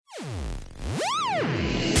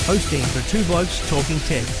Hosting for Two Blokes Talking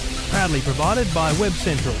Tech. Proudly provided by Web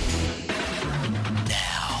Central.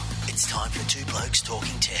 Now, it's time for Two Blokes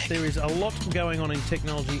Talking Tech. There is a lot going on in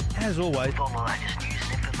technology, as always. For the latest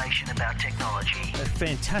news and information about technology. It's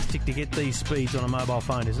fantastic to get these speeds on a mobile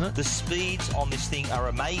phone, isn't it? The speeds on this thing are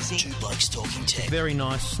amazing. Two Blokes Talking Tech. Very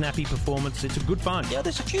nice, snappy performance. It's a good phone. Yeah,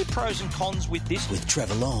 there's a few pros and cons with this. With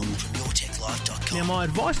Trevor Long from YourTechLife.com. Now, my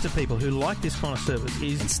advice to people who like this kind of service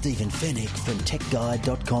is... And Stephen Fennick from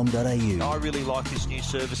TechGuide.com.au. I really like this new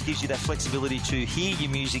service. Gives you that flexibility to hear your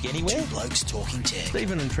music anywhere. Two Blokes Talking Tech.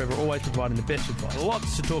 Stephen and Trevor always providing the best advice.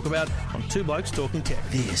 Lots to talk about on Two Blokes Talking Tech.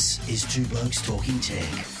 This is Two Blokes Talking Tech.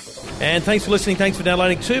 And thanks for listening, thanks for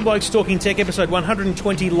downloading Two Blokes Talking Tech, episode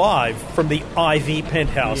 120, live from the IVY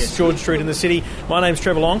Penthouse, Yes. George Street in the city. My name's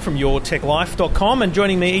Trevor Long from YourTechLife.com, and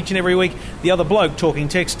joining me each and every week, the other bloke talking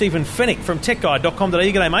tech, Stephen Fennick from TechGuide.com.au.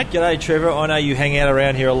 G'day, mate. G'day, Trevor. I know you hang out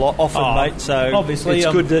around here a lot often, mate, so obviously,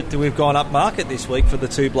 it's good that we've gone up market this week for the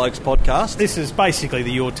Two Blokes podcast. This is basically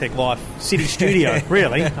the Your Tech Life city studio,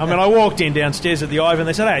 really. I mean, I walked in downstairs at the IVY and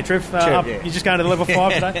they said, hey, Trev, yeah. you're just going to the level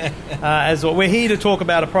 5 today? As well. We're here to talk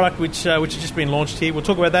about a product which has just been launched here. We'll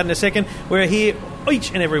talk about that in a second. We're here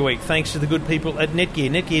each and every week thanks to the good people at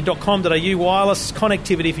Netgear. Netgear.com.au, wireless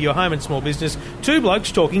connectivity for your home and small business. Two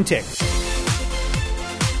Blokes Talking Tech.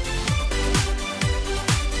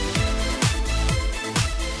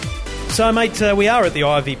 So, mate, we are at the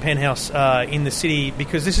IVY Penthouse in the city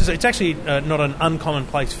because it's actually not an uncommon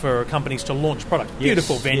place for companies to launch product.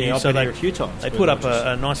 Beautiful venue. Yeah, I've so been here a few times. They put up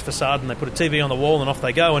a nice facade and they put a TV on the wall and off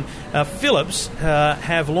they go. And Philips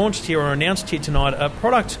have launched here or announced here tonight a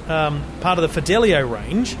product, part of the Fidelio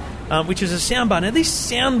range, which is a soundbar. Now, this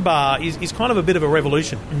soundbar is kind of a bit of a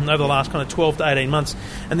revolution over the last kind of 12 to 18 months.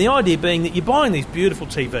 And the idea being that you're buying these beautiful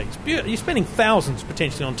TVs. You're spending thousands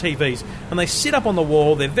potentially on TVs, and they sit up on the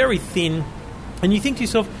wall, they're very thin, and you think to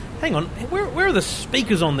yourself, hang on, where are the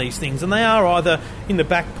speakers on these things? And they are either in the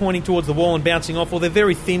back pointing towards the wall and bouncing off, or they're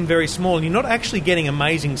very thin, very small, and you're not actually getting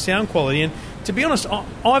amazing sound quality. And to be honest,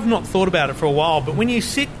 I've not thought about it for a while, but when you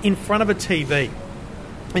sit in front of a TV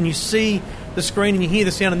and you see the screen and you hear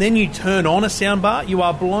the sound and then you turn on a soundbar, you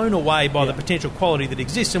are blown away by the potential quality that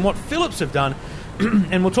exists. And what Philips have done,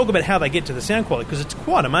 and we'll talk about how they get to the sound quality because it's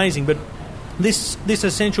quite amazing, but this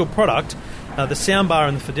essential product, the soundbar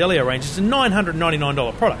in the Fidelio range, is a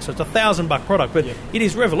 $999 product, so it's a $1,000 product, but it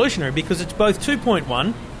is revolutionary because it's both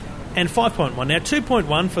 2.1 and 5.1. Now,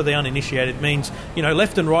 2.1 for the uninitiated means,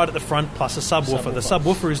 left and right at the front plus a subwoofer. The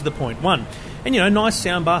subwoofer is the 0.1. And, nice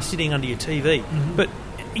soundbar sitting under your TV. Mm-hmm. But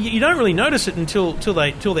you don't really notice it until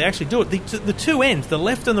they actually do it. The two ends, the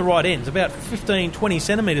left and the right ends, about 15, 20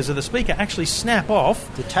 centimetres of the speaker actually snap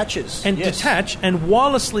off. Detaches. And detach and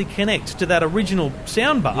wirelessly connect to that original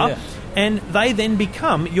soundbar. Yeah. And they then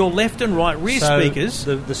become your left and right rear speakers.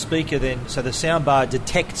 The speaker then, so the soundbar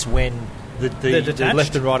detects when the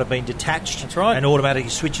left and right have been detached. That's right. And automatically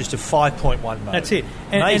switches to 5.1 mode. That's it.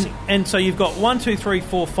 Amazing. And so you've got 1, 2, 3,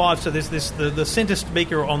 4, 5. So there's the centre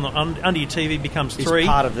speaker under your TV becomes 3.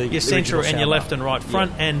 Part of the your centre and your left and right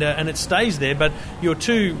front, and it stays there. But your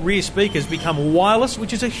two rear speakers become wireless,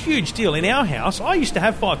 which is a huge deal. In our house, I used to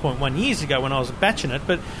have 5.1 years ago when I was batching it,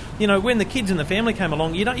 but when the kids and the family came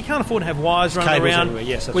along, you can't afford to have wires running cables around. everywhere.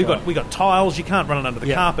 Yes, that's we've right. got tiles. You can't run it under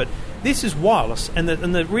the carpet. This is wireless, and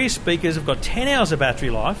the rear speakers have got 10 hours of battery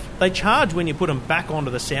life. They charge when you put them back onto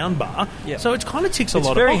the soundbar. Yeah. So it kind of ticks a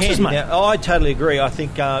lot of boxes, handy. mate. Now, I totally agree. I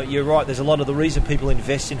think you're right. There's a lot of the reason people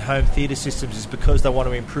invest in home theatre systems is because they want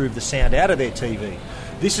to improve the sound out of their TV.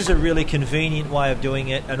 This is a really convenient way of doing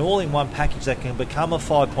it, an all-in-one package that can become a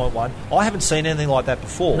 5.1. I haven't seen anything like that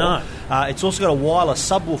before. No. It's also got a wireless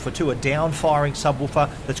subwoofer too, a down-firing subwoofer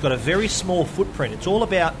that's got a very small footprint. It's all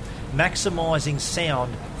about maximising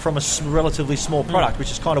sound from a relatively small product, which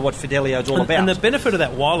is kind of what Fidelio is all about. And the benefit of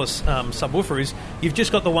that wireless subwoofer is you've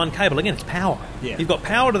just got the one cable. Again, it's power. Yeah. You've got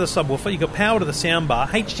power to the subwoofer, you've got power to the soundbar,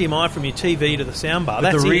 HDMI from your TV to the soundbar.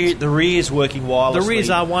 But That's the rear's working wirelessly. The rears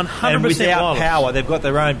are 100% and without wireless. power, they've got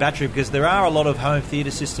their own battery because there are a lot of home theatre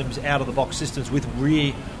systems, out-of-the-box systems with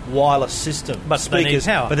rear wireless system but speakers,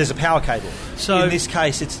 they need power. but there's a power cable. So in this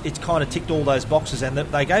case, it's kind of ticked all those boxes, and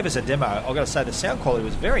they gave us a demo. I've got to say the sound quality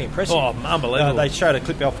was very impressive. Oh, unbelievable! They showed a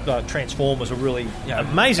clip off Transformers, a really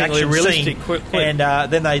amazingly realistic clip. And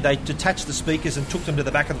then they detached the speakers and took them to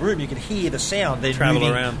the back of the room. You could hear the sound then travel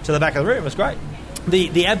moving around to the back of the room. It was great.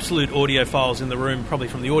 The absolute audiophiles in the room, probably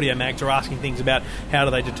from the audio mags, are asking things about how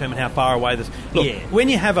do they determine how far away this. Look, when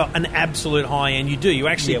you have an absolute high end, you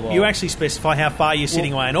actually specify how far you're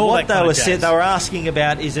sitting away and all that kind of jazz. They were asking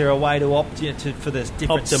about, is there a way to opt for the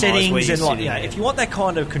different settings and if you want that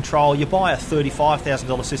kind of control, you buy a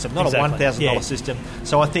 $35,000 system, not a $1,000 system.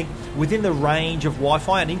 So I think within the range of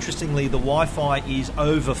Wi-Fi, and interestingly, the Wi-Fi is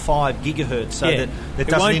over 5 gigahertz, so that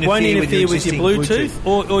it won't interfere with your your Bluetooth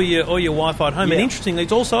or your Wi-Fi at home. Yeah. And interestingly,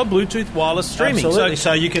 it's also a Bluetooth wireless streaming. Absolutely.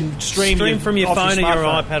 So you can stream from your phone or your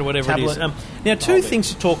iPad or whatever tablet. it is. Now, two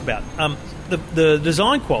things to talk about. The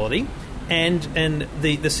design quality and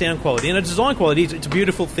the sound quality. And the design quality, it's a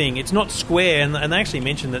beautiful thing. It's not square, and they actually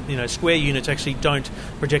mentioned that square units actually don't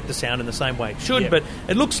project the sound in the same way it should, but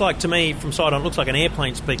it looks like, to me, from side on, it looks like an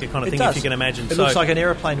airplane speaker kind of thing, if you can imagine. It looks like an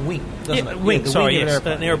aeroplane wing, doesn't it? Wing,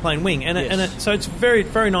 an aeroplane wing. So it's very,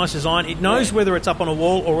 very nice design. It knows whether it's up on a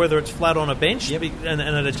wall or whether it's flat on a bench, and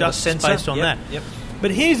it adjusts based on that. Yep.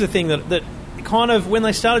 But here's the thing that kind of, when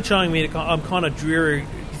they started showing me, I'm kind of dreary,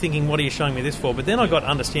 thinking, what are you showing me this for? But then I got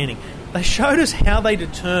understanding. They showed us how they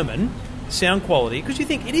determine sound quality, because you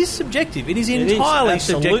think it is subjective. It is entirely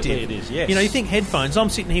subjective. It is, yes. You think headphones. I'm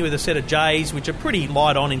sitting here with a set of J's, which are pretty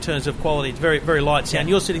light on in terms of quality. It's very, very light sound.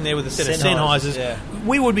 You're sitting there with a set of Sennheisers. Yeah.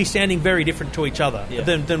 We would be sounding very different to each other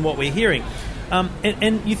than what we're hearing.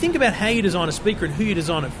 And you think about how you design a speaker and who you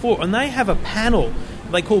design it for, and they have a panel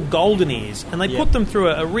they call golden ears, and they put them through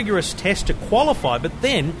a rigorous test to qualify. But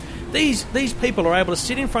then these people are able to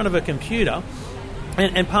sit in front of a computer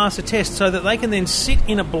and pass a test, so that they can then sit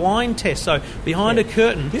in a blind test, so behind a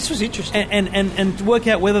curtain. This was interesting. And work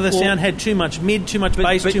out whether the sound had too much mid, too much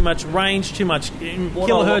bass, too much range, too much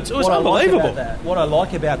kilohertz. It was unbelievable. What I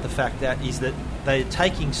like about the fact that is that they're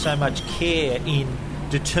taking so much care in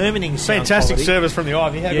determining sound fantastic quality. service from the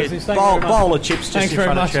IVY. Bowl of chips just in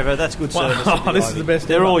front of Trevor. That's good service. This is the best.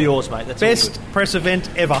 They're all yours, mate. That's best press event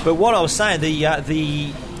ever. But what I was saying,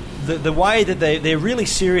 the way that they're really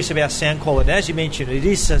serious about sound quality, and as you mentioned, it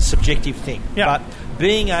is a subjective thing. Yep. But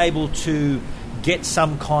being able to get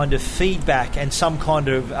some kind of feedback and some kind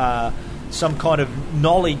of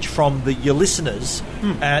knowledge from your listeners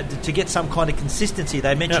to get some kind of consistency.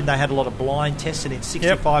 They mentioned they had a lot of blind tests, and in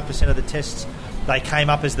 65% of the tests, they came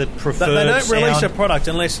up as the preferred They don't sound. release a product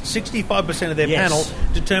unless 65% of their panel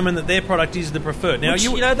determine that their product is the preferred. Now,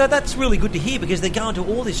 that's really good to hear, because they're going to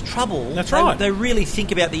all this trouble. That's right. They really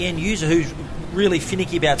think about the end user who's really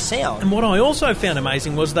finicky about sound. And what I also found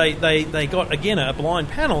amazing was they got, again, a blind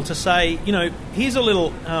panel to say, here's a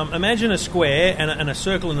little, imagine a square and a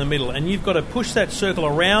circle in the middle, and you've got to push that circle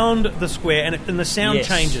around the square, and the sound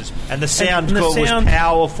changes. And the sound was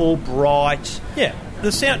powerful, bright. Yeah.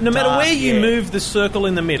 The sound, no matter where you move the circle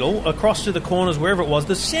in the middle, across to the corners, wherever it was,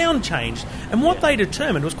 the sound changed. And what they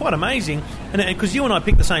determined was quite amazing, and because you and I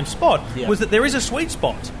picked the same spot, was that there is a sweet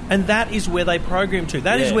spot, and that is where they program to.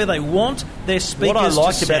 That is where they want their speakers to sound. What I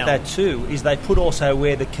liked about that too is they put also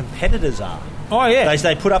where the competitors are. Oh, yeah.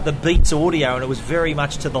 They put up the Beats audio, and it was very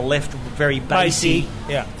much to the left, very bassy.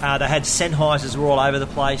 Yeah. They had Sennheisers were all over the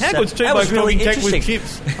place. How good's two blokes really talking tech interesting.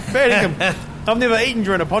 with chips? Fair dinkum. I've never eaten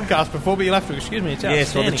during a podcast before, but you'll have to excuse me. It's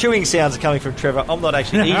yes, well, the chewing sounds are coming from Trevor. I'm not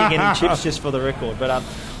actually eating any chips, just for the record. But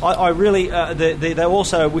I really, they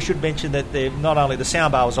also, we should mention that they're not only the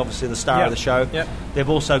soundbar was obviously the star of the show. Yep. They've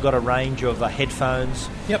also got a range of headphones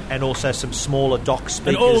and also some smaller dock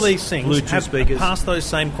speakers. And all these things Bluetooth have speakers. passed those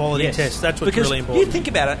same quality tests. That's what's really important. You think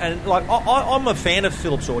about it, and like I'm a fan of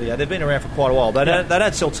Philips Audio. They've been around for quite a while. They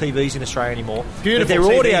don't sell TVs in Australia anymore. Beautiful. But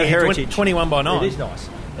their TV, audio heritage, 21:9. It is nice.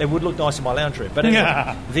 It would look nice in my lounge room. But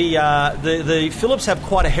anyway, the Philips have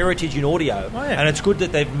quite a heritage in audio, and it's good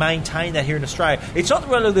that they've maintained that here in Australia. It's not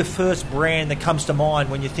really the first brand that comes to mind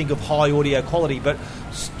when you think of high audio quality, but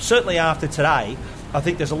certainly after today, I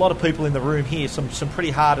think there's a lot of people in the room here, some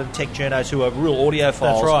pretty hardened tech journos who are real audiophiles.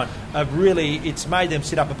 That's right. It's made them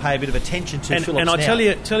sit up and pay a bit of attention to Philips and I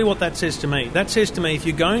now. tell you what that says to me. That says to me, if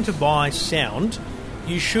you're going to buy sound,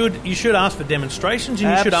 you should ask for demonstrations, and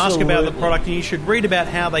you should ask about the product, and you should read about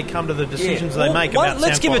how they come to the decisions they make about sound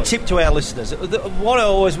Let's give quality. a tip to our listeners.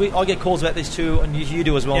 I get calls about this too, and you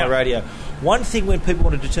do as well on the radio. One thing when people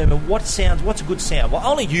want to determine what's a good sound, well,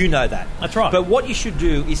 only you know that. That's right. But what you should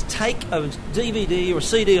do is take a DVD or a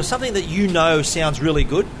CD or something that you know sounds really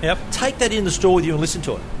good. Yep. Take that in the store with you and listen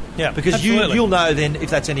to it. Yeah, because absolutely. you'll know then if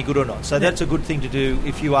that's any good or not. So that's a good thing to do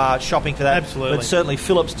if you are shopping for that. Absolutely. But certainly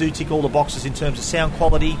Philips do tick all the boxes in terms of sound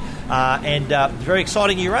quality and very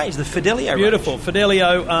exciting new range, the Fidelio Beautiful. range.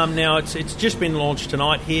 Fidelio, now it's just been launched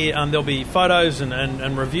tonight here. There'll be photos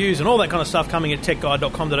and reviews and all that kind of stuff coming at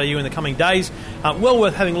techguide.com.au in the coming days. Well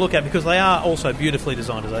worth having a look at because they are also beautifully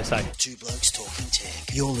designed, as they say. Two Blokes Talking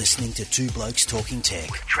Tech. You're listening to Two Blokes Talking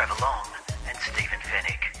Tech. With Trevor Long and Stephen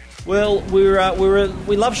Fennick. Well,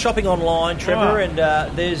 we love shopping online, Trevor, and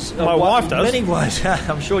there's My wife does. many ways.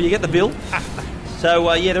 I'm sure you get the bill.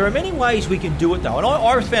 So, there are many ways we can do it, though. And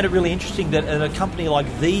I found it really interesting that a company like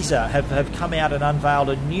Visa have come out and unveiled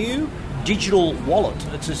a new digital wallet.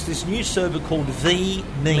 It's just this new server called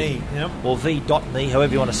VMe, Yep. or V.me,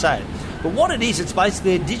 however you want to say it. But what it is, it's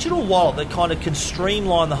basically a digital wallet that kind of can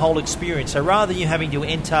streamline the whole experience. So rather than you having to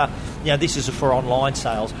enter, this is for online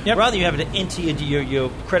sales, Yep. rather than you having to enter your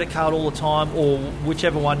credit card all the time or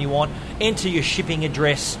whichever one you want, enter your shipping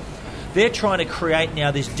address. They're trying to create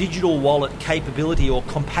now this digital wallet capability or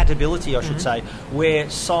compatibility, I should say, where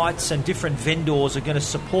sites and different vendors are going to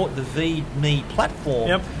support the VMe platform.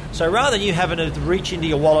 Yep. So rather than you having to reach into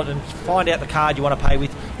your wallet and find out the card you want to pay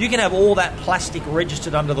with, you can have all that plastic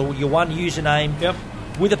registered under your one username. Yep.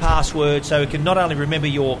 With a password, so it can not only remember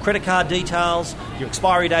your credit card details, your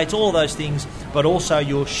expiry dates, all of those things, but also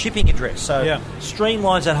your shipping address. So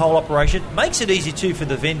streamlines that whole operation. Makes it easy too for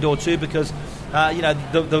the vendor too, because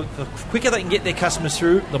the quicker they can get their customers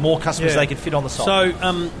through, the more customers they can fit on the site.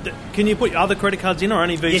 So, can you put other credit cards in or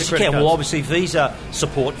only Visa Yes, you credit can. cards? Well, obviously Visa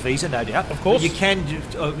support Visa, no doubt. Of course. But you can do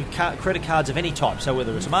credit cards of any type. So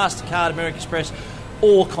whether it's MasterCard, American Express,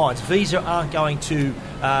 all kinds. Visa aren't going to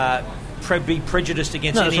be prejudiced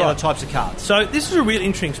against No, any that's other right. types of cards. So this is a really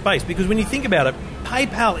interesting space because when you think about it,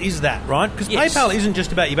 PayPal is that, right? Because Yes. PayPal isn't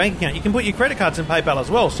just about your bank account. You can put your credit cards in PayPal as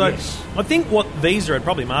well. So Yes. I think what Visa and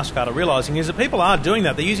probably MasterCard are realising is that people are doing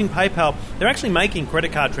that. They're using PayPal. They're actually making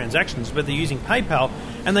credit card transactions, but they're using PayPal,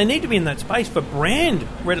 and they need to be in that space for brand,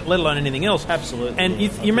 let alone anything else. Absolutely. And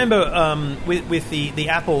you remember with the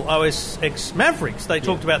Apple OS X Mavericks, they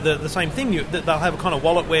talked about the same thing. That they'll have a kind of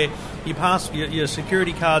wallet where you pass your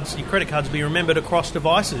security cards, your credit cards, be remembered across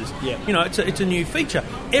devices. Yeah. It's a new feature.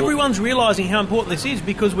 Everyone's realising how important this is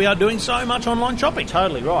because we are doing so much online shopping.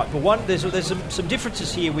 Totally right. But there's some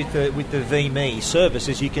differences here with the VMe service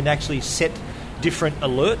is you can actually set different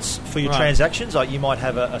alerts for your transactions. Like you might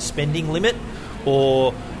have a spending limit,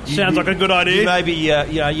 or Sounds like a good idea. You maybe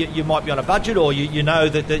you might be on a budget, or you know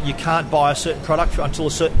that you can't buy a certain product until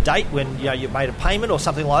a certain date when you've made a payment or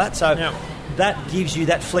something like that. So. That gives you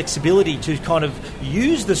that flexibility to kind of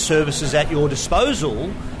use the services at your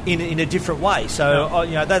disposal in a different way. So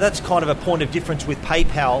that's kind of a point of difference with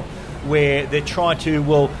PayPal, where they're trying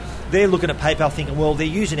to they're looking at PayPal thinking, well, they're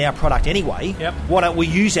using our product anyway. Yep. Why don't we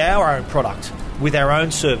use our own product with our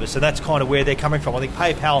own service? And that's kind of where they're coming from. I think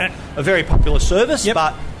PayPal, a very popular service,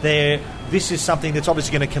 but this is something that's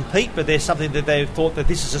obviously going to compete, but there's something that they've thought that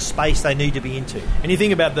this is a space they need to be into. And you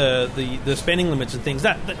think about the spending limits and things.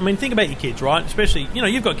 Think about your kids, right? Especially,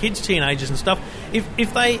 you've got kids, teenagers and stuff.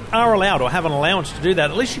 If they are allowed or have an allowance to do that,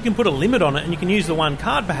 at least you can put a limit on it and you can use the one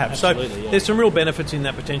card perhaps. Absolutely, so there's some real benefits in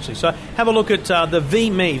that potentially. So have a look at the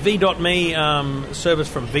V.me service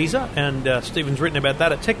from Visa, and Stephen's written about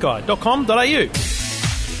that at techguide.com.au.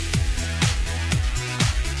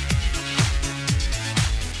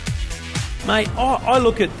 Mate, I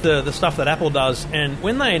look at the stuff that Apple does, and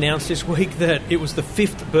when they announced this week that it was the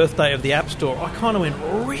 5th birthday of the App Store, I kind of went,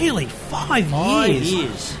 really? 5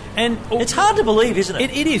 years? And it's hard to believe, isn't it?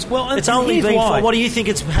 It is. Well, it's only been. What do you think?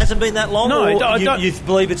 It hasn't been that long. No, or I don't. You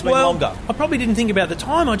believe it's been longer. I probably didn't think about the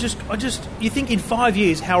time. You think in 5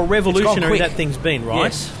 years how revolutionary that thing's been, right?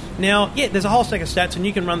 Yes. Now, there's a whole stack of stats, and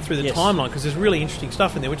you can run through the timeline because there's really interesting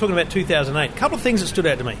stuff in there. We're talking about 2008. A couple of things that stood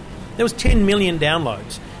out to me. There was 10 million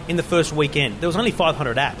downloads in the first weekend. There was only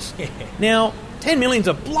 500 apps. Now, 10 million's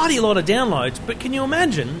a bloody lot of downloads, but can you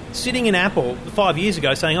imagine sitting in Apple 5 years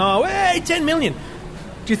ago saying, 10 million?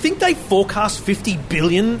 Do you think they forecast 50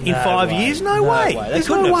 billion in 5 years? No way. They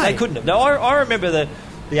couldn't have. No, I remember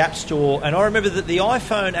the App Store, and I remember that the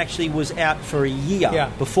iPhone actually was out for a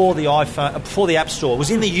year before the App Store. It was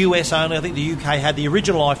in the US only. I think the UK had the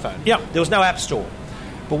original iPhone. Yeah. There was no App Store.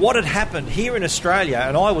 But what had happened here in Australia,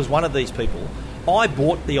 and I was one of these people, I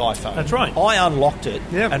bought the iPhone. That's right. I unlocked it,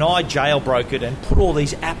 and I jailbroke it and put all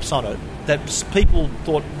these apps on it that people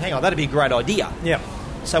thought, hang on, that'd be a great idea. Yeah.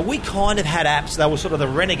 So we kind of had apps. They were sort of the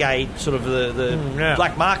renegade, sort of the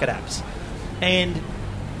black market apps. And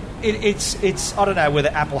it's I don't know whether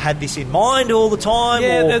Apple had this in mind all the time.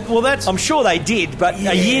 Yeah, or, I'm sure they did, but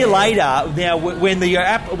a year later, now when the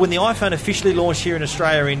iPhone officially launched here in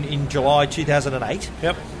Australia in July 2008,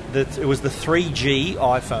 it was the 3G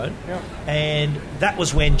iPhone, and that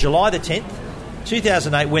was when July the 10th.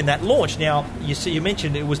 2008 when that launched. Now, you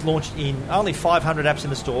mentioned it was launched in only 500 apps in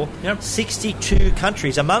the store, 62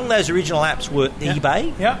 countries. Among those original apps were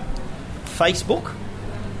eBay, Facebook,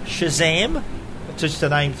 Shazam, just to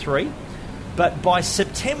name 3. But by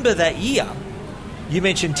September that year, you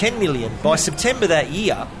mentioned 10 million. By September that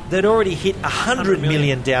year, they'd already hit 100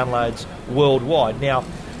 million downloads worldwide. Now,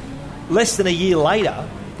 less than a year later,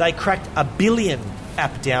 they cracked 1 billion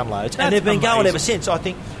app downloads, and they've been going ever since. I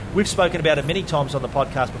think we've spoken about it many times on the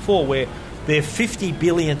podcast before, where their 50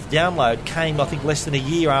 billionth download came, I think, less than a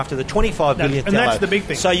year after the 25 billionth download. And that's the big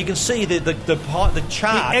thing. So you can see the chart the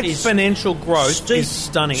exponential growth is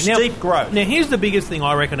stunning. Steep growth. Now, here's the biggest thing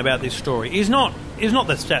I reckon about this story is not the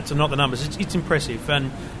stats and not the numbers. It's impressive.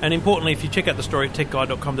 And importantly, if you check out the story at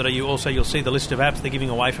techguide.com.au, also you'll see the list of apps they're giving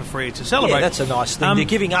away for free to celebrate. Yeah, that's a nice thing. They're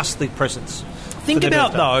giving us the presents. Think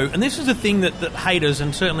about, though, and this is the thing that haters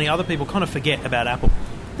and certainly other people kind of forget about Apple.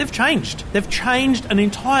 They've changed. They've changed an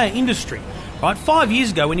entire industry. Right? 5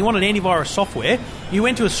 years ago, when you wanted antivirus software, you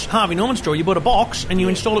went to a Harvey Norman store, you bought a box, and you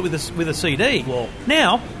install it with a CD. Well,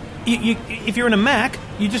 now, if you're in a Mac,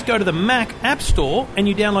 you just go to the Mac App Store and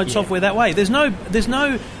you download software that way. There's no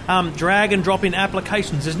drag and drop in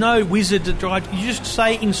applications. There's no wizard to drive. You just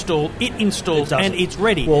say install, it installs, and it's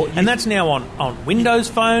ready. Well, and that's now on Windows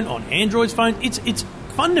Phone, on Android's phone. It's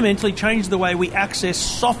fundamentally changed the way we access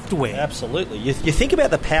software. Absolutely. You think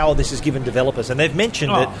about the power this has given developers, and they've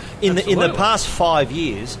mentioned that in the past 5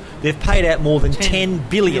 years, they've paid out more than 10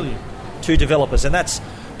 billion to developers, and that's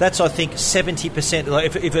I think 70%.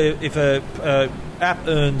 Like if a app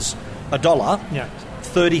earns $1,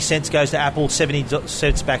 30 cents goes to Apple, 70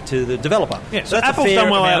 cents back to the developer. Yeah, so that's Apple's done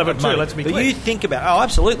well out of it too. Let's be clear. But you think about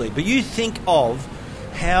absolutely. But you think of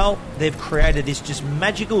how they've created this just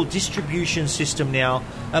magical distribution system now.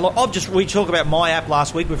 And we talked about my app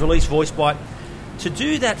last week. We've released VoiceBite. To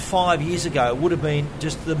do that 5 years ago would have been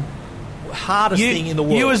just the hardest thing in the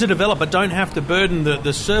world. You as a developer don't have to burden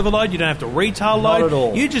the server load. You don't have to retail load. Not at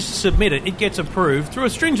all. You just submit it. It gets approved through a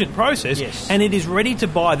stringent process, and it is ready to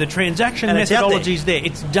buy. The transaction methodology is there.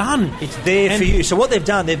 It's done. It's there for you. So what they've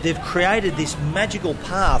done, they've created this magical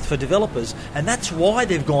path for developers, and that's why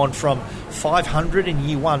they've gone from 500 in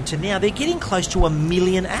year one to now they're getting close to 1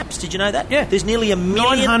 million apps. Did you know that? Yeah. There's nearly 1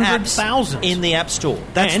 million 900,000 in the App Store.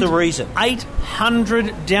 That's the reason. 800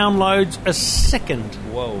 downloads a second.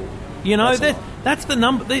 Whoa. You know, that's the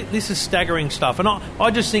number. This is staggering stuff. And I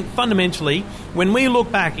just think fundamentally, when we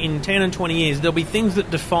look back in 10 and 20 years, there'll be things that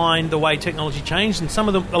define the way technology changed, and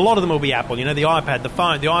a lot of them will be Apple. You know, the iPad, the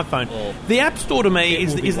phone, the iPhone. Oh. The App Store to me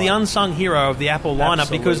is the unsung hero of the Apple lineup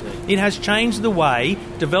because it has changed the way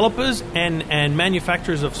developers and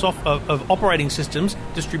manufacturers of operating systems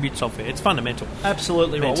distribute software. It's fundamental.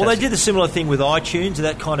 Absolutely right. Well, they did a similar thing with iTunes,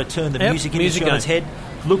 that kind of turned the music industry on its head.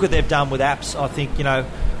 Look what they've done with apps. I think,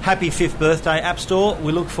 happy 5th birthday, App Store.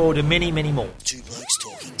 We look forward to many, many more. Two Blokes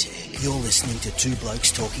Talking Tech. You're listening to Two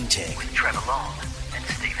Blokes Talking Tech. With Trevor Long and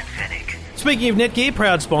Stephen Fennick. Speaking of Netgear,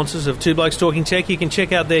 proud sponsors of Two Blokes Talking Tech, you can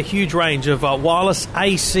check out their huge range of wireless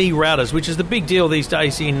AC routers, which is the big deal these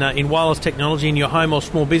days in wireless technology in your home or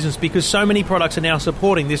small business, because so many products are now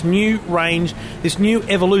supporting this new range, this new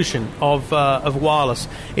evolution of wireless.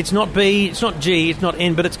 It's not B, it's not G, it's not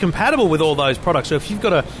N, but it's compatible with all those products. So if you've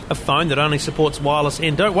got a phone that only supports wireless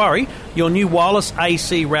N, don't worry, your new wireless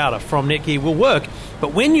AC router from Netgear will work.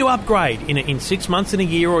 But when you upgrade in 6 months, in a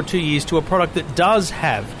year or 2 years to a product that does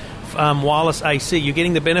have wireless AC, you're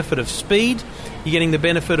getting the benefit of speed, you're getting the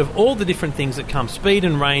benefit of all the different things that come. Speed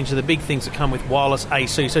and range are the big things that come with wireless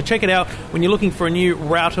AC. So check it out when you're looking for a new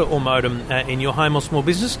router or modem in your home or small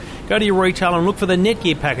business. Go to your retailer and look for the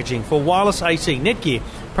Netgear packaging for wireless AC. Netgear,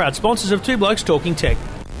 proud sponsors of Two Blokes Talking Tech.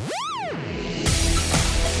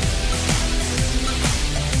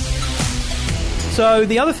 So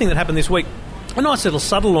the other thing that happened this week, a nice little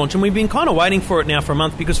subtle launch, and we've been kind of waiting for it now for a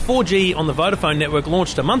month because 4G on the Vodafone network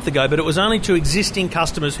launched a month ago, but it was only to existing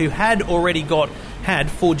customers who had already had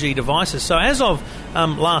 4G devices. So as of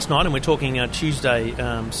last night, and we're talking Tuesday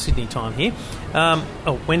Sydney time here,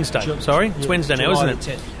 Wednesday. Sorry, it's Wednesday now, July isn't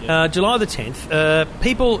it? the 10th, July the 10th.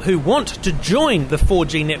 People who want to join the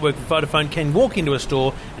 4G network with Vodafone can walk into a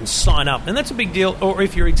store and sign up, and that's a big deal. Or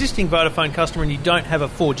if you're an existing Vodafone customer and you don't have a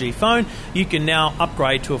 4G phone, you can now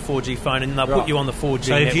upgrade to a 4G phone, and they'll put you on the 4G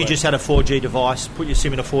So network. if you just had a 4G device, put your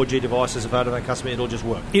SIM in a 4G device as a Vodafone customer, it'll just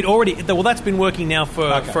work. That's been working now for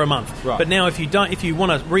a month. Right. But now if you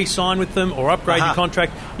want to re-sign with them or upgrade your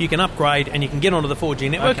contract, you can upgrade and you can get onto the 4G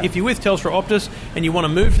network. Okay. If you're with Telstra Optus and you want to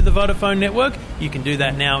move to the Vodafone network, you can do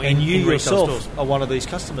that now in retail yourself stores. are one of these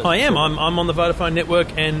customers. I am. I'm on the Vodafone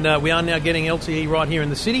network, and we are now getting LTE right here in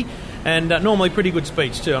the city, and normally pretty good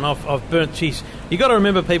speeds too. And I've burnt. Geez, you got to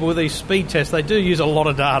remember, people with these speed tests, they do use a lot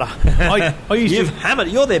of data. You've hammered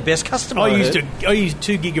it. You're their best customer. I used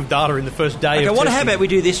 2 gig of data in the first day. Okay, of how testing. about we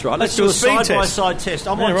do this, right? Let's do a speed test. side-by-side test.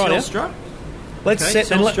 I'm on right, Telstra.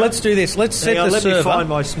 Let's do this. Let's set the let server. me find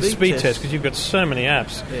my speed test, because you've got so many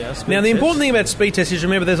apps. Yeah, now, the important thing about speed test is,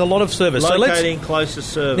 remember, there's a lot of servers. Locating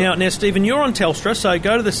closest server. Now, Stephen, you're on Telstra, so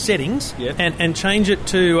go to the settings and change it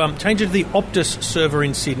to the Optus server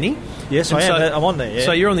in Sydney. Yes, I am. I'm on there. Yeah.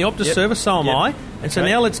 So you're on the Optus server. So am I. And so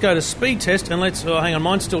Okay. now let's go to speed test, and let's. Oh, hang on,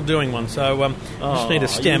 mine's still doing one. So just need to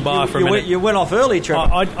stand by for a minute. You went off early,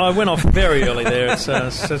 Trevor. I went off very early there. It's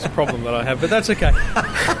a problem that I have, but that's okay.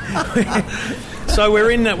 So we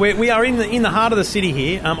are in the heart of the city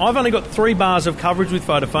here. I've only got 3 bars of coverage with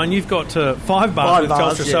Vodafone. You've got 5 bars with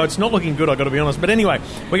Telstra, so it's not looking good, I've got to be honest. But anyway,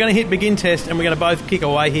 we're going to hit begin test, and we're going to both kick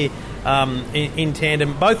away here in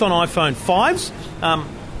tandem, both on iPhone 5s,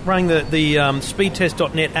 running the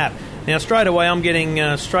speedtest.net app. Now, straight away, I'm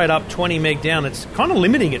getting straight up 20 meg down. It's kind of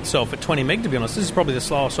limiting itself at 20 meg, to be honest. This is probably the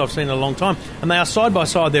slowest I've seen in a long time. And they are side by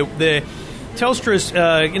side. They're Telstra's,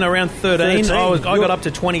 around 13. I got up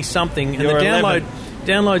to 20-something. And the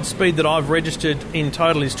download speed that I've registered in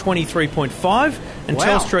total is 23.5, and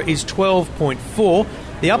Telstra is 12.4.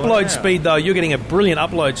 The upload speed, though, you're getting a brilliant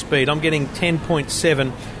upload speed. I'm getting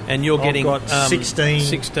 10.7, and you're getting 16.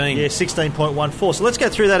 16. Yeah, 16.14. So let's go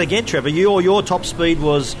through that again, Trevor. Your top speed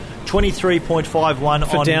was 23.51 for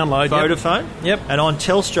on download, Vodafone. Yep. And on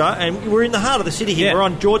Telstra, and we're in the heart of the city here. Yep. We're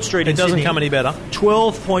on George Street in Sydney. It doesn't come any better.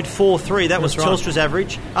 12.43. That was right. Telstra's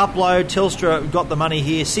average. Upload, Telstra got the money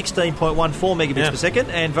here, 16.14 megabits per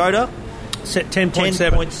second, and Voda? Set 10.7.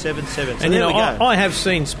 10.77. So and there we go. I have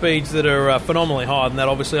seen speeds that are phenomenally higher than that.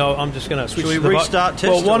 Obviously, I'm just going to switch. Should we restart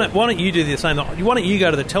test? Well, why don't you do the same? Why don't you go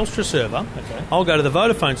to the Telstra server? Okay. I'll go to the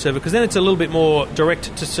Vodafone server, because then it's a little bit more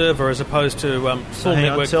direct to server as opposed to full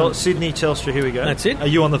network. Sydney Telstra. Here we go. That's it. Are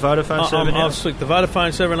you on the Vodafone server now? I've clicked the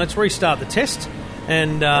Vodafone server, and let's restart the test.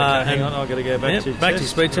 And hang on, I've got to go back to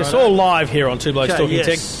speed test. All live here on Two Blokes Talking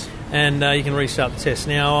Tech. And you can restart the test.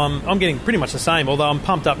 Now, I'm getting pretty much the same, although I'm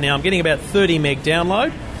pumped up now. I'm getting about 30 meg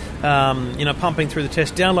download, pumping through the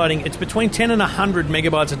test. Downloading, it's between 10 and 100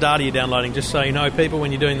 megabytes of data you're downloading, just so you know, people,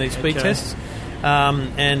 when you're doing these speed tests,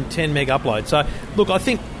 and 10 meg upload. So, look, I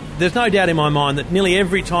think there's no doubt in my mind that nearly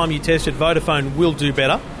every time you test it, Vodafone will do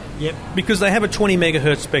better. Yep. Because they have a 20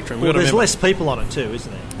 megahertz spectrum. Well, there's less people on it too,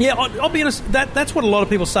 isn't there? Yeah, I'll be honest. That's what a lot of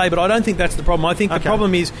people say, but I don't think that's the problem. I think the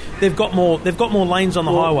problem is they've got more lanes on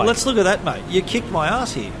the highway. Let's look at that, mate. You kicked my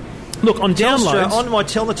ass here. Look, on downloads, on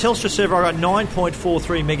the Telstra server, I got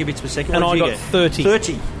 9.43 megabits per second. And I got 30.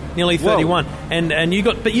 30. Nearly 31. And you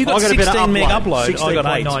got 16 meg upload. I got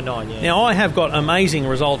 8. 16.99, yeah. Now, I have got amazing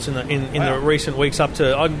results in the recent weeks, up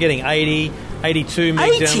to, I'm getting 80, 82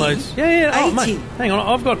 meg 80? downloads. Yeah. 80? Oh, mate, hang on,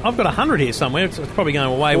 I've got 100 here somewhere. It's probably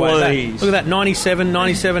going way back. Look at that, 97,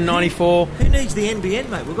 94. Who needs the NBN,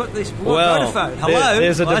 mate? We've got Vodafone. Hello?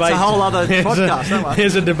 There's a debate. That's a whole other podcast.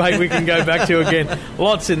 There's a debate we can go back to again.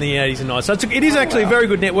 Lots in the 80s and 90s. So it is actually a very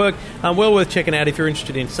good network. Well worth checking out if you're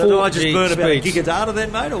interested in 4G So do I just burn about a speeds. gig of data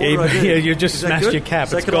then, mate? Or what do I do? Yeah, you just smashed your cap.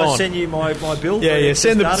 So it's can gone. I send you my bill? Yeah.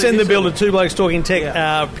 Send the bill to Two Blokes Talking Tech,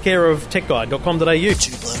 care of techguide.com.au.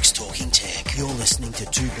 Two Blokes Talking Tech. You're listening to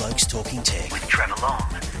Two Blokes Talking Tech with Trevor Long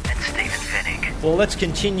and Stephen Fennick. Well, let's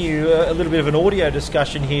continue a little bit of an audio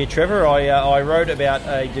discussion here, Trevor. I wrote about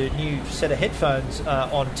a new set of headphones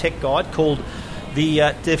on Tech Guide called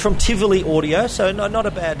they're from Tivoli Audio, so not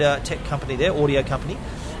a bad tech company there, audio company.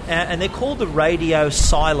 And they're called the Radio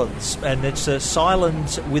Silence, and it's a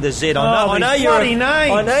silence with a Z. I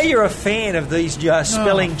know you're a fan of these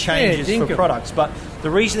spelling changes for products, but the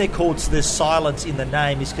reason they're called the Silence in the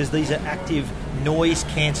name is because these are active noise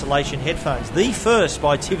cancellation headphones. The first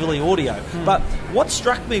by Tivoli Audio. But what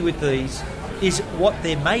struck me with these is what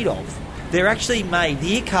they're made of. They're actually made,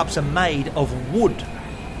 the ear cups are made of wood.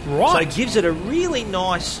 Right. So it gives it a really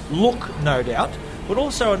nice look, no doubt. but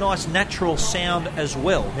also a nice natural sound as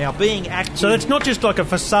well. Now, being active... So it's not just like a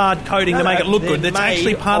facade coating to make it look good. It's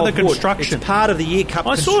actually part of the construction. It's part of the ear cup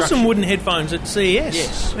construction. I saw some wooden headphones at CES.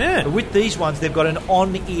 Yes. Yeah. But with these ones, they've got an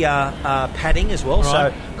on-ear padding as well,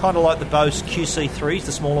 Right. so kind of like the Bose QC3s,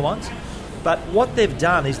 the smaller ones. But what they've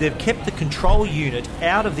done is they've kept the control unit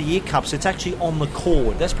out of the ear cups. It's actually on the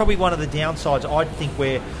cord. That's probably one of the downsides, I think,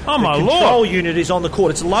 where the control unit is on the cord.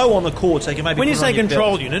 It's low on the cord, so you can maybe When you put it on say your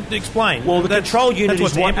control belt. unit, explain. Well, the control unit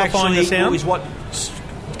that's is what's what amplifying actually the sound? is what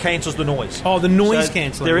cancels the noise. Oh, the noise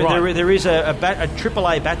cancelling, right. There is a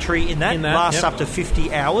AAA battery in that. Lasts up to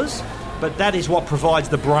 50 hours. But that is what provides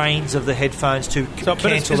the brains of the headphones to cancel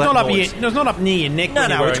that noise. It's not up near your neck.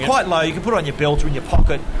 No, it's quite low. You can put it on your belt or in your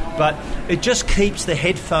pocket, but it just keeps the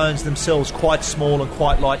headphones themselves quite small and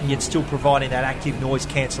quite light, and yet still providing that active noise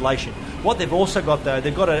cancellation. What they've also got, though,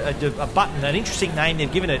 they've got a button, an interesting name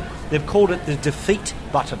they've given it. They've called it the defeat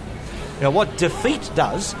button. Now, what defeat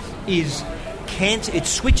does is it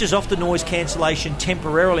switches off the noise cancellation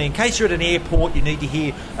temporarily. In case you're at an airport, you need to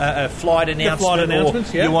hear a flight announcement,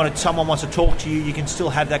 or someone wants to talk to you, you can still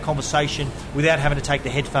have that conversation without having to take the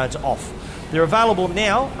headphones off. They're available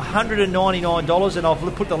now, $199, and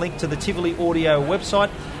I've put the link to the Tivoli Audio website.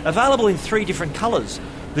 Available in 3 different colours.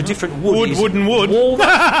 The different wood.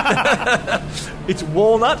 Walnut. It's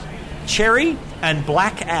walnut, cherry, and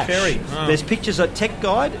black ash. Cherry. Oh. There's pictures at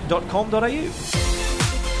techguide.com.au.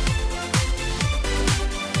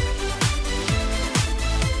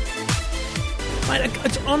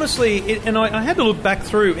 It's honestly, and I had to look back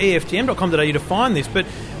through EFTM.com.au to find this, but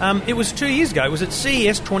it was 2 years ago. It was at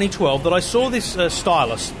CES 2012 that I saw this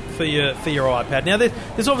stylus for your iPad. Now,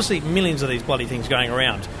 there's obviously millions of these bloody things going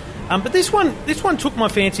around, but this one took my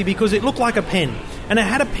fancy because it looked like a pen, and it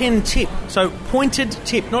had a pen tip, so pointed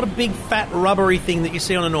tip, not a big fat rubbery thing that you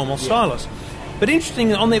see on a normal stylus. But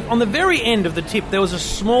interesting, on the very end of the tip, there was a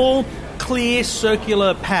small, clear,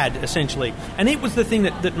 circular pad, essentially. And it was the thing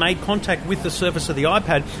that made contact with the surface of the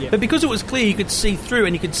iPad. Yep. But because it was clear, you could see through,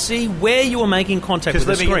 and you could see where you were making contact with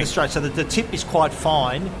the screen. Because let me get this straight. So the tip is quite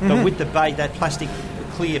fine, but with that plastic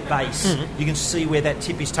clear base, you can see where that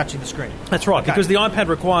tip is touching the screen. That's right, because the iPad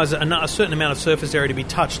requires a certain amount of surface area to be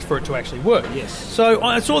touched for it to actually work. Yes. So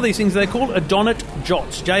I saw these things. They're called Adonit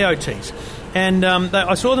Jots, Jots. And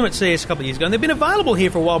I saw them at CES a couple of years ago, and they've been available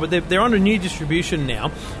here for a while, but they're under new distribution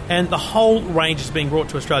now, and the whole range is being brought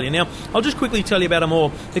to Australia. Now, I'll just quickly tell you about them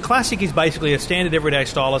all. The Classic is basically a standard everyday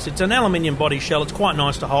stylus. It's an aluminium body shell. It's quite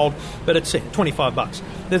nice to hold, but it's $25.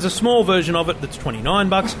 There's a small version of it that's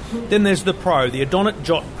 $29. Then there's the Pro, the Adonit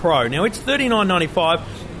Jot Pro. Now, it's $39.95.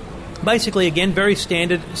 Basically, again, very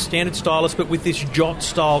standard stylus, but with this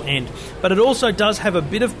Jot-style end. But it also does have a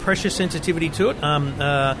bit of pressure sensitivity to it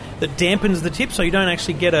that dampens the tip, so you don't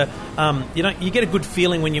actually get you get a good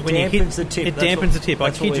feeling when you hit the tip. It dampens the tip. I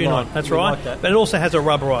kid you not. That's right. Like that. But it also has a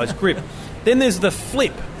rubberized grip. Then there's the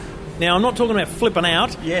Flip. Now, I'm not talking about flipping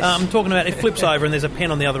out. Yes. I'm talking about it flips over and there's a pen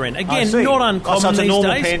on the other end. Again, not uncommon so it's these a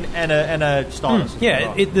normal days. pen and a stylus. Yeah,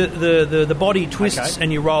 Right. The body twists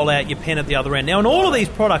and you roll out your pen at the other end. Now, in all of these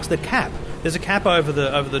products, the cap, there's a cap over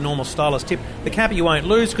the normal stylus tip. The cap you won't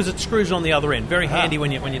lose because it screws on the other end. Very handy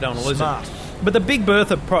when you don't want to lose it. But the big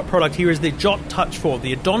Bertha product here is the Jot Touch 4,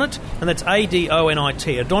 the Adonit, and that's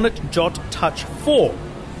ADONIT, Adonit Jot Touch 4.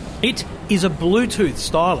 It is a Bluetooth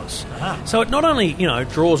stylus. So it not only,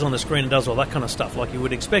 draws on the screen and does all that kind of stuff like you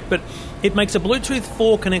would expect, but it makes a Bluetooth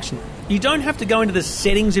 4 connection. You don't have to go into the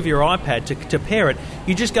settings of your iPad to pair it.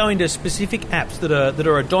 You just go into specific apps that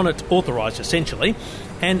are Adonit authorized, essentially,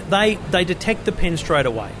 and they detect the pen straight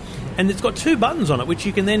away. And it's got 2 buttons on it, which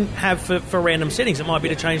you can then have for random settings. It might be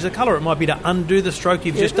to change the colour. It might be to undo the stroke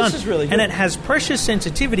you've just done. This is really good. And it has pressure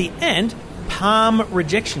sensitivity and palm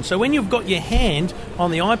rejection. So when you've got your hand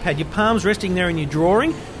on the iPad, your palm's resting there and you're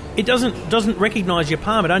drawing, it doesn't recognise your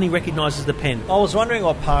palm. It only recognises the pen. I was wondering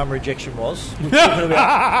what palm rejection was. You've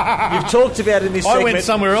talked about in this segment... I went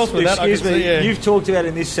somewhere else with that. Excuse me. You've talked about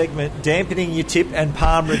in this segment dampening your tip and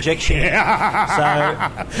palm rejection.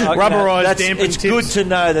 Rubberised dampened it's tips. good to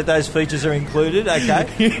know that those features are included,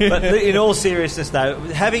 okay? But in all seriousness, though,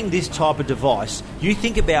 having this type of device, you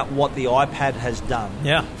think about what the iPad has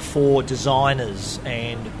done for designers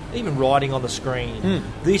and even writing on the screen.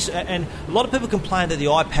 This and a lot of people complain that the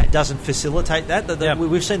iPad doesn't facilitate that.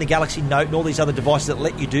 We've seen the Galaxy Note and all these other devices that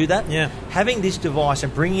let you do that. Having this device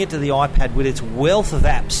and bringing it to the iPad with its wealth of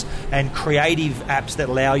apps and creative apps that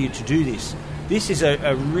allow you to do this this is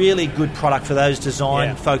a really good product for those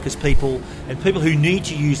design-focused people and people who need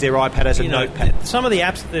to use their iPad as a notepad. Some of the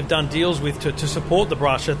apps that they've done deals with to support the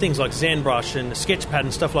brush are things like ZenBrush and Sketchpad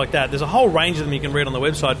and stuff like that. There's a whole range of them you can read on the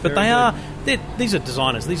website, but these are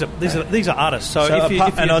designers. These are artists. So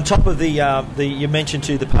on top of the you mentioned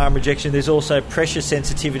the palm rejection, there's also pressure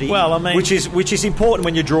sensitivity. Well, I mean, which is important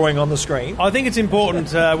when you're drawing on the screen. I think it's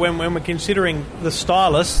important when we're considering the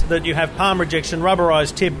stylus that you have palm rejection,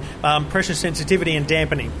 rubberized tip, pressure sensitivity, and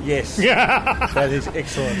dampening. Yes, that is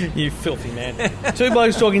excellent. You filthy man. Two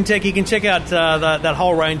Blokes Talking Tech. You can check out that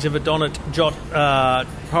whole range of Adonit Jot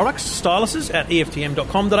products, styluses at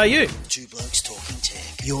EFTM.com.au. Two Blokes Talking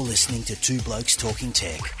Tech. You're listening to Two Blokes Talking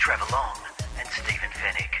Tech. With Trevor Long and Stephen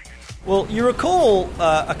Fennick. Well, you recall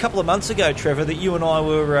a couple of months ago, Trevor, that you and I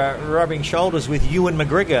were rubbing shoulders with Ewan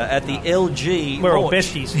McGregor at the LG We're launch. all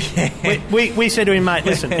besties. we said to him, mate,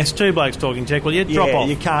 listen, it's Two Blokes Talking Tech. Will you drop off?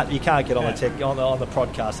 You can't get on the tech on the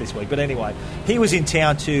podcast this week. But anyway, he was in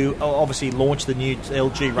town to obviously launch the new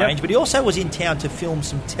LG range, but he also was in town to film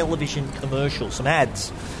some television commercials, some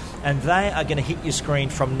ads. And they are going to hit your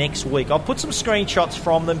screen from next week. I'll put some screenshots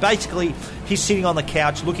from them. Basically, he's sitting on the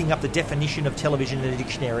couch looking up the definition of television in a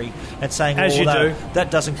dictionary and saying,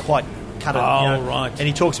 that doesn't quite cut it. Right. And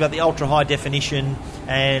he talks about the ultra-high definition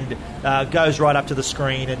and goes right up to the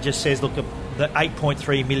screen and just says, look, the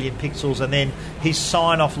 8.3 million pixels, and then his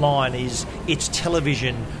sign-off line is, it's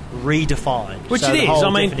television redefined. Which so it is. I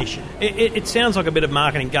mean, definition. It sounds like a bit of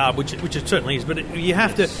marketing garb, which it certainly is, but you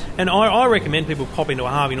have to... And I recommend people pop into a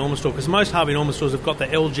Harvey Norman store, because most Harvey Norman stores have got the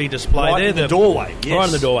LG display right there. In the doorway. Yes. Right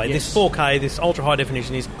in the doorway. Yes. This 4K, this ultra-high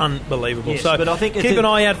definition is unbelievable. Yes, so but I think keep an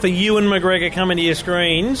eye out for Ewan McGregor coming to your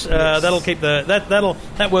screens. Yes. That'll keep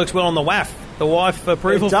that works well on the WAF. The wife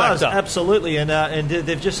approval factor. factor. Absolutely, and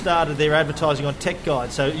they've just started their advertising on Tech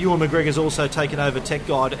Guide, so Ewan McGregor's also taken over Tech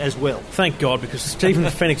Guide as well. Thank God, because Stephen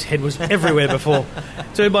Fennick's head was everywhere before.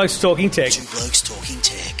 Two Blokes Talking Tech. Two Blokes Talking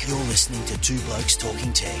Tech. You're listening to Two Blokes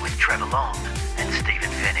Talking Tech. With Trevor Long and Stephen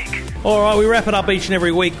Fennick. All right, we wrap it up each and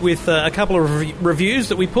every week with a couple of reviews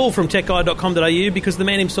that we pull from techguide.com.au, because the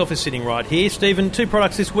man himself is sitting right here. Stephen, two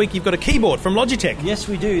products this week. You've got a keyboard from Logitech. Yes,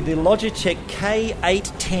 we do. The Logitech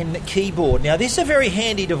K810 keyboard. Now, this is a very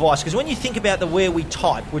handy device, because when you think about where we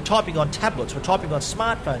type, we're typing on tablets, we're typing on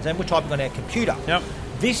smartphones, and we're typing on our computer. Yep.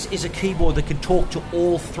 This is a keyboard that can talk to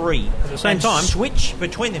all three at the same time. Switch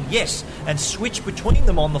between them, yes, and switch between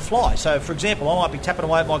them on the fly. So, for example, I might be tapping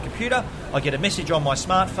away at my computer, I get a message on my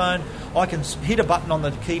smartphone, I can hit a button on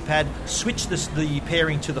the keypad, switch the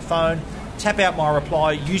pairing to the phone, tap out my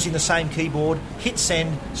reply using the same keyboard, hit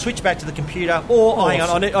send, switch back to the computer, or hang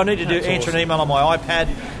on, I need to answer an email on my iPad,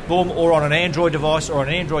 boom, or on an Android device or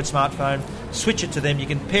an Android smartphone, switch it to them. You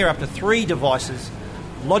can pair up to 3 devices.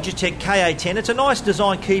 Logitech K810. It's a nice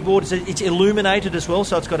design keyboard. It's illuminated as well,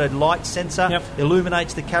 so it's got a light sensor.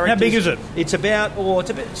 Illuminates the characters. How big is it? It's about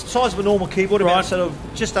it's the size of a normal keyboard, about sort of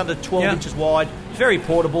just under 12 inches wide. Very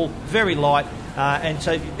portable, very light, and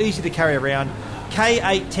so easy to carry around.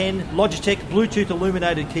 K810 Logitech Bluetooth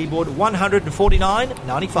illuminated keyboard,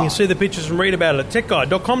 $149.95. You can see the pictures and read about it at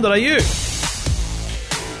techguide.com.au.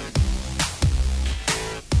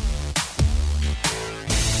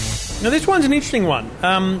 Now, this one's an interesting one.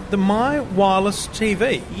 The My Wireless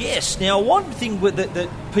TV. Yes. Now, one thing that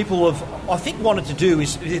people have, I think, wanted to do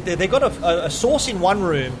is they've got a source in one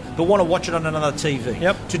room but want to watch it on another TV.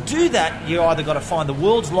 Yep. To do that, you either got to find the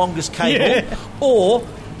world's longest cable or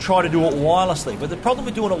try to do it wirelessly. But the problem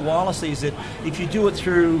with doing it wirelessly is that if you do it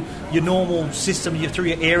through your normal system, through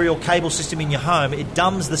your aerial cable system in your home, it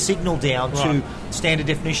dumbs the signal down to standard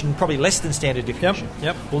definition, probably less than standard definition.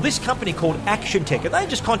 Yep. Well, this company called Action Tech, and they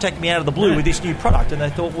just contacted me out of the blue with this new product, and they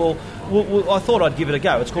thought, well, I thought I'd give it a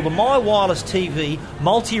go. It's called the My Wireless TV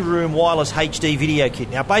Multi-Room Wireless HD Video Kit.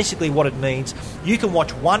 Now, basically what it means, you can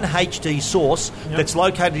watch one HD source that's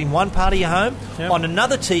located in one part of your home on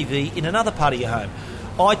another TV in another part of your home.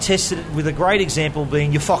 I tested it with a great example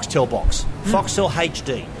being your Foxtel box, Foxtel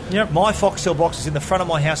HD. Yep. My Foxtel box is in the front of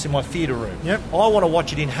my house in my theatre room. Yep. I want to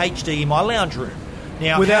watch it in HD in my lounge room.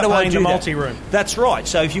 Now, without how do I paying do the that? multi-room. That's right.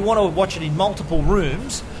 So if you want to watch it in multiple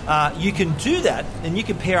rooms, you can do that, and you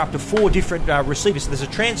can pair up to 4 different receivers. So there's a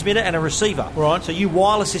transmitter and a receiver. Right. So you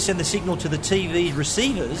wirelessly send the signal to the TV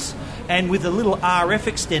receivers, and with a little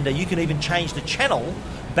RF extender, you can even change the channel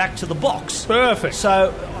back to the box. Perfect.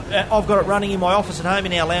 So I've got it running in my office at home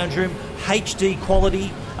in our lounge room, HD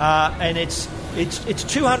quality, and it's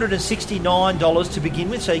 $269 to begin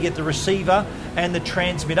with. So you get the receiver and the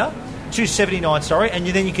transmitter. $279, sorry, and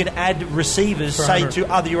then you can add receivers, say, to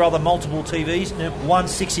your other multiple TVs,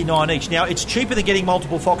 $169 each. Now, it's cheaper than getting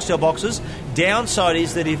multiple Foxtel boxes. Downside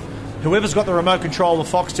is that if whoever's got the remote control of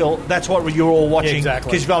Foxtel, that's what you're all watching, exactly.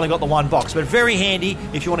 because you've only got the one box. But very handy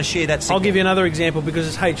if you want to share that signal. I'll give you another example because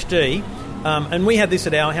it's HD. And we had this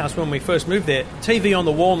at our house when we first moved there. TV on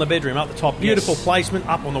the wall in the bedroom, up the top. Beautiful placement,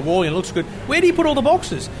 up on the wall, and it looks good. Where do you put all the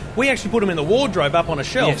boxes? We actually put them in the wardrobe up on a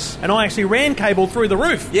shelf. Yes. And I actually ran cable through the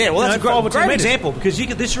roof. Yeah, well, that's a 5 or 10 great metres. example, because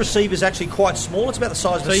this receiver is actually quite small. It's about the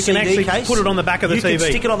size of So a you can CD actually case. put it on the back of the You TV. can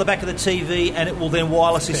stick it on the back of the TV, and it will then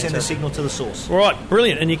wirelessly send the Fantastic. signal to the source. All right,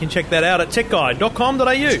 brilliant. And you can check that out at techguide.com.au.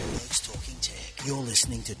 Blokes Talking Tech. You're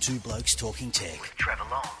listening to Two Blokes Talking Tech. With Trevor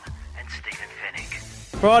Long and Stephen Fennick.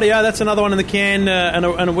 Rightio, that's another one in the can,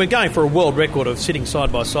 and we're going for a world record of sitting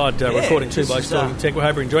side by side recording Two this Blokes is, Talking Tech. We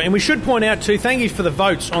hope you enjoy it. And we should point out too, thank you for the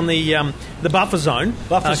votes on the buffer zone a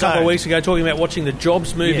couple zone. of weeks ago, talking about watching the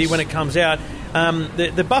Jobs movie when it comes out.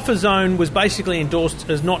 The buffer zone was basically endorsed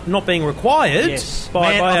as not being required. Yes.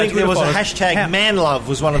 by I our think there was a Twitter hashtag followers. manlove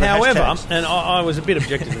was one of the However, hashtags. and I was a bit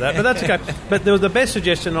objective to that, but that's okay. But there was the best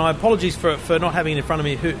suggestion, and I apologies for not having it in front of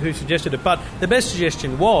me who suggested it, but the best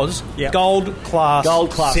suggestion was gold class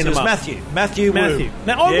It cinema. was Matthew. Matthew. Wu.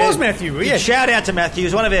 Now, it was Matthew Wu, yeah. Shout out to Matthew.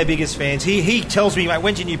 He's one of our biggest fans. He tells me, mate,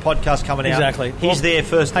 when's your new podcast coming out? Exactly. He's there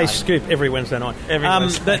first Hey, day. Scoop, every Wednesday night. Every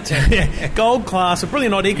Wednesday. But, gold class, a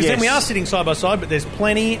brilliant idea, because then Yes. we are sitting side by side, but there's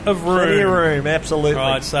plenty of room. Plenty of room, absolutely.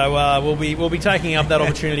 Right, so we'll be taking up that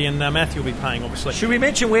opportunity, and Matthew will be paying, obviously. Should we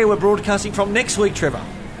mention where we're broadcasting from next week, Trevor?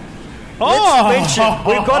 Oh! Let's mention,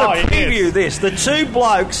 we've got to Yes. preview this. The two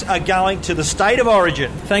blokes are going to the State of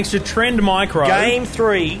Origin. Thanks to Trend Micro. Game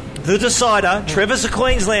 3, the decider. Trevor's a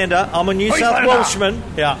Queenslander. I'm a New South Queenslander. Welshman.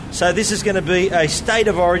 Yeah. So this is going to be a State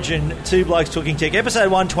of Origin, Two Blokes Talking Tech,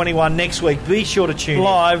 episode 121 next week. Be sure to tune in.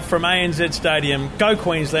 Live from ANZ Stadium. Go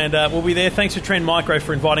Queenslander. We'll be there. Thanks to Trend Micro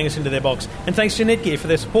for inviting us into their box. And thanks to Netgear for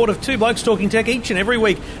their support of Two Blokes Talking Tech each and every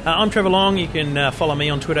week. I'm Trevor Long. You can follow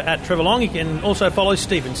me on Twitter at Trevor Long. You can also follow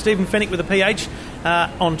Stephen Fennick with a PH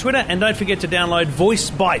on Twitter. And don't forget to download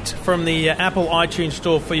Voice Byte from the Apple iTunes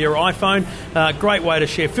store for your iPhone. Great way to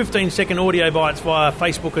share 15-second audio bites via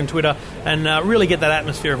Facebook and Twitter, and really get that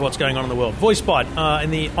atmosphere of what's going on in the world. Voice Byte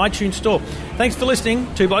in the iTunes store. Thanks for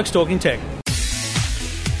listening to Blokes Talking Tech.